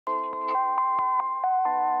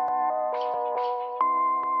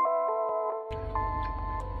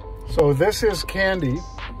So this is Candy.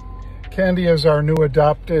 Candy is our new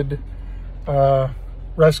adopted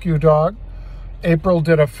rescue dog. April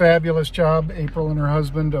did a fabulous job, April and her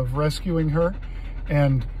husband, of rescuing her.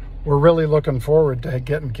 And we're really looking forward to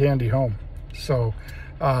getting Candy home. So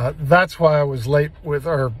that's why I was late with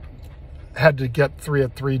our, had to get 3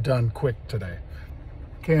 at 3 done quick today.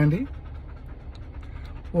 Candy,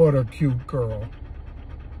 what a cute girl.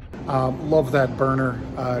 Love that burner.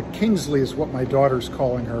 Kingsley is what my daughter's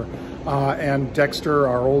calling her. And Dexter,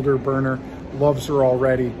 our older burner, loves her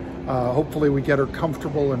already. Hopefully we get her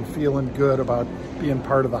comfortable and feeling good about being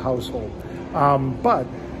part of the household. But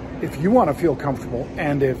if you want to feel comfortable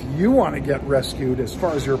and if you want to get rescued as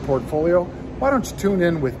far as your portfolio, why don't you tune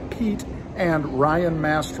in with Pete and Ryan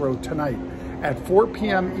Mastro tonight at 4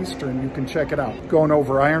 p.m. Eastern. You can check it out. Going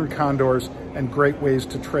over iron condors and great ways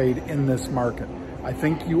to trade in this market. I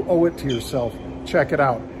think you owe it to yourself. Check it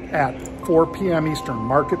out at 4 p.m. Eastern,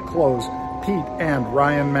 market close. Pete and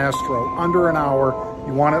Ryan Mastro, under an hour.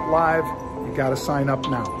 You want it live, you got to sign up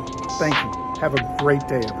now. Thank you. Have a great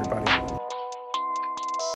day, everybody.